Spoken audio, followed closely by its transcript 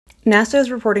NASA is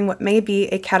reporting what may be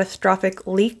a catastrophic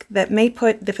leak that may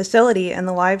put the facility and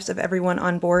the lives of everyone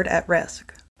on board at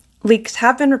risk. Leaks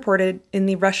have been reported in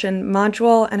the Russian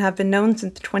module and have been known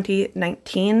since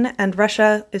 2019, and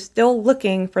Russia is still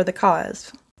looking for the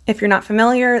cause. If you're not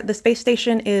familiar, the space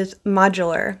station is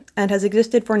modular and has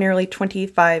existed for nearly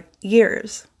 25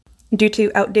 years. Due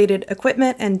to outdated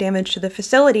equipment and damage to the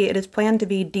facility, it is planned to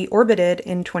be deorbited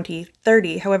in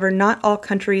 2030. However, not all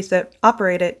countries that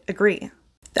operate it agree.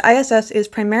 The ISS is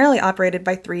primarily operated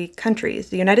by 3 countries,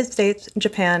 the United States,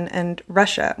 Japan, and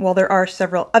Russia, while there are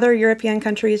several other European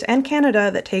countries and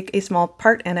Canada that take a small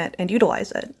part in it and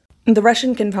utilize it. The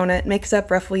Russian component makes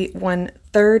up roughly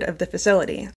 1/3 of the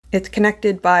facility. It's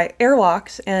connected by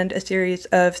airlocks and a series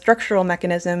of structural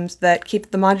mechanisms that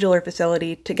keep the modular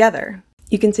facility together.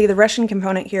 You can see the Russian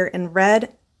component here in red,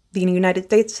 the United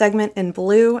States segment in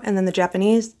blue, and then the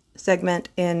Japanese segment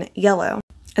in yellow,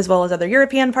 as well as other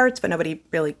European parts, but nobody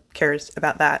really cares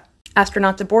about that.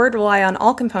 Astronauts aboard rely on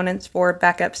all components for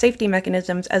backup safety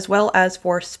mechanisms, as well as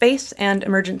for space and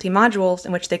emergency modules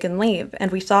in which they can leave,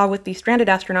 and we saw with the stranded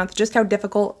astronauts just how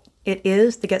difficult it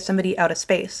is to get somebody out of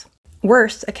space.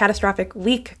 Worse, a catastrophic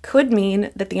leak could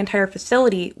mean that the entire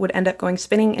facility would end up going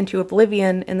spinning into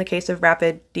oblivion in the case of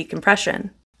rapid decompression.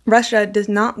 Russia does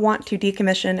not want to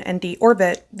decommission and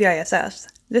deorbit the ISS.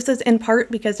 This is in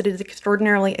part because it is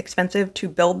extraordinarily expensive to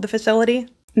build the facility.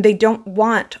 They don't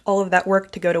want all of that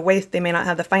work to go to waste. They may not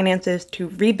have the finances to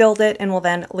rebuild it and will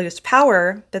then lose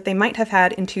power that they might have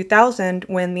had in 2000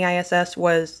 when the ISS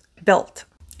was built.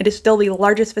 It is still the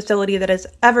largest facility that has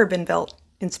ever been built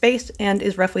in space and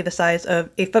is roughly the size of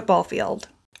a football field.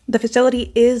 The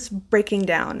facility is breaking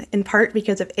down, in part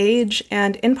because of age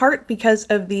and in part because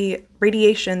of the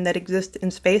radiation that exists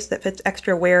in space that puts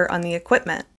extra wear on the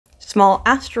equipment. Small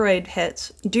asteroid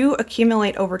hits do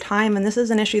accumulate over time, and this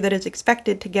is an issue that is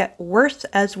expected to get worse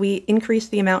as we increase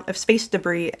the amount of space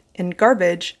debris and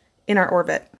garbage in our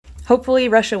orbit. Hopefully,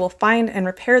 Russia will find and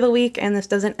repair the leak, and this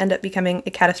doesn't end up becoming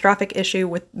a catastrophic issue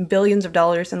with billions of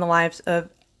dollars in the lives of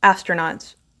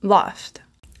astronauts lost.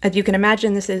 As you can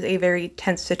imagine, this is a very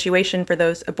tense situation for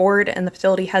those aboard, and the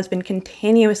facility has been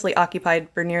continuously occupied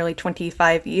for nearly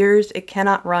 25 years. It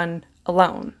cannot run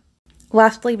alone.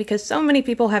 Lastly, because so many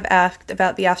people have asked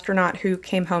about the astronaut who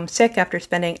came home sick after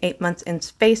spending 8 months in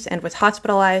space and was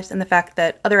hospitalized, and the fact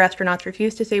that other astronauts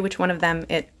refused to say which one of them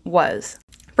it was.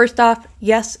 First off,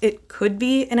 yes, it could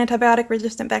be an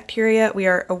antibiotic-resistant bacteria. We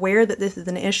are aware that this is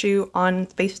an issue on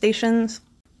space stations.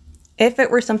 If it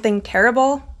were something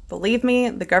terrible, believe me,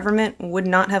 the government would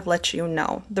not have let you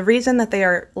know. The reason that they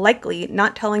are likely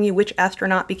not telling you which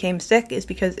astronaut became sick is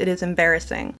because it is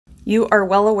embarrassing. You are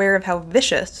well aware of how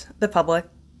vicious the public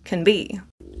can be.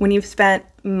 When you've spent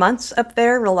months up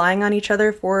there relying on each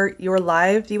other for your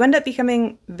lives, you end up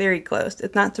becoming very close.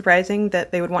 It's not surprising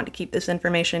that they would want to keep this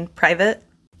information private.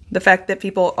 The fact that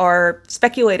people are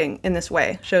speculating in this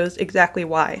way shows exactly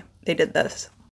why they did this.